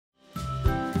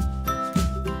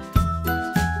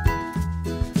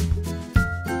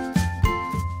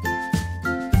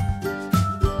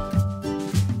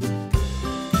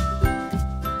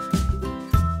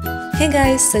Hey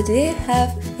guys, so today I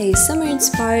have a summer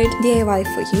inspired DIY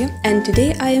for you, and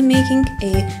today I am making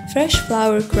a fresh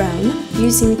flower crown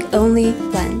using only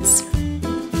plants.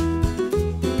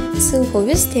 So for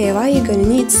this DIY you're gonna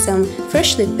need some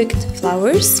freshly picked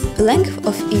flowers. The length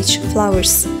of each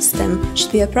flower's stem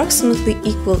should be approximately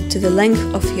equal to the length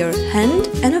of your hand,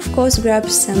 and of course grab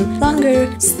some longer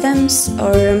stems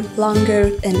or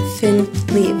longer and thin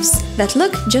leaves that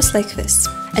look just like this.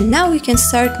 And now we can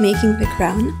start making the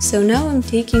crown. So now I'm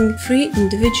taking 3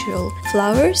 individual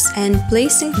flowers and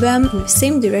placing them in the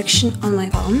same direction on my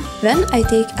palm. Then I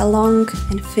take a long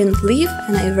and thin leaf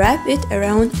and I wrap it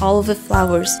around all of the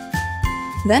flowers.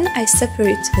 Then I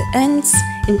separate the ends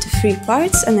into 3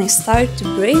 parts and I start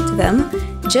to braid them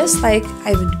just like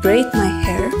I would braid my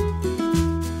hair.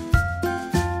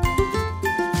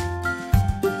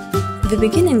 The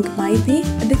beginning might be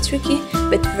a bit tricky,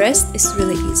 but the rest is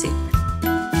really easy.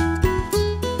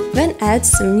 Then add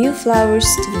some new flowers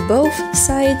to both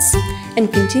sides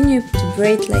and continue to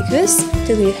braid like this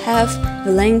till you have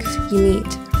the length you need.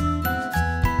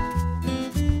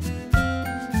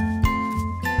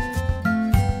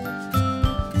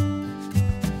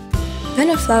 When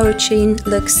a flower chain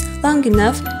looks long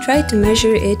enough, try to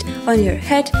measure it on your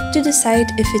head to decide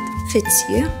if it fits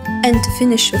you. And to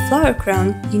finish the flower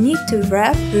crown, you need to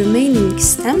wrap the remaining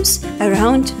stems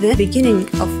around the beginning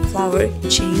of flower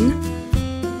chain.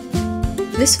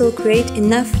 This will create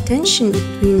enough tension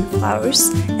between flowers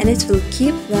and it will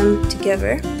keep them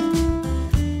together.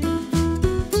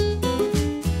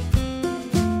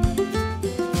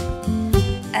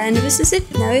 And this is it.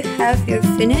 Now you have your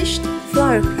finished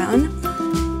flower crown.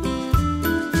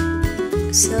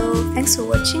 So thanks for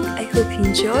watching. I hope you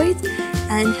enjoyed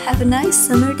and have a nice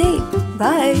summer day.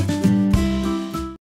 Bye!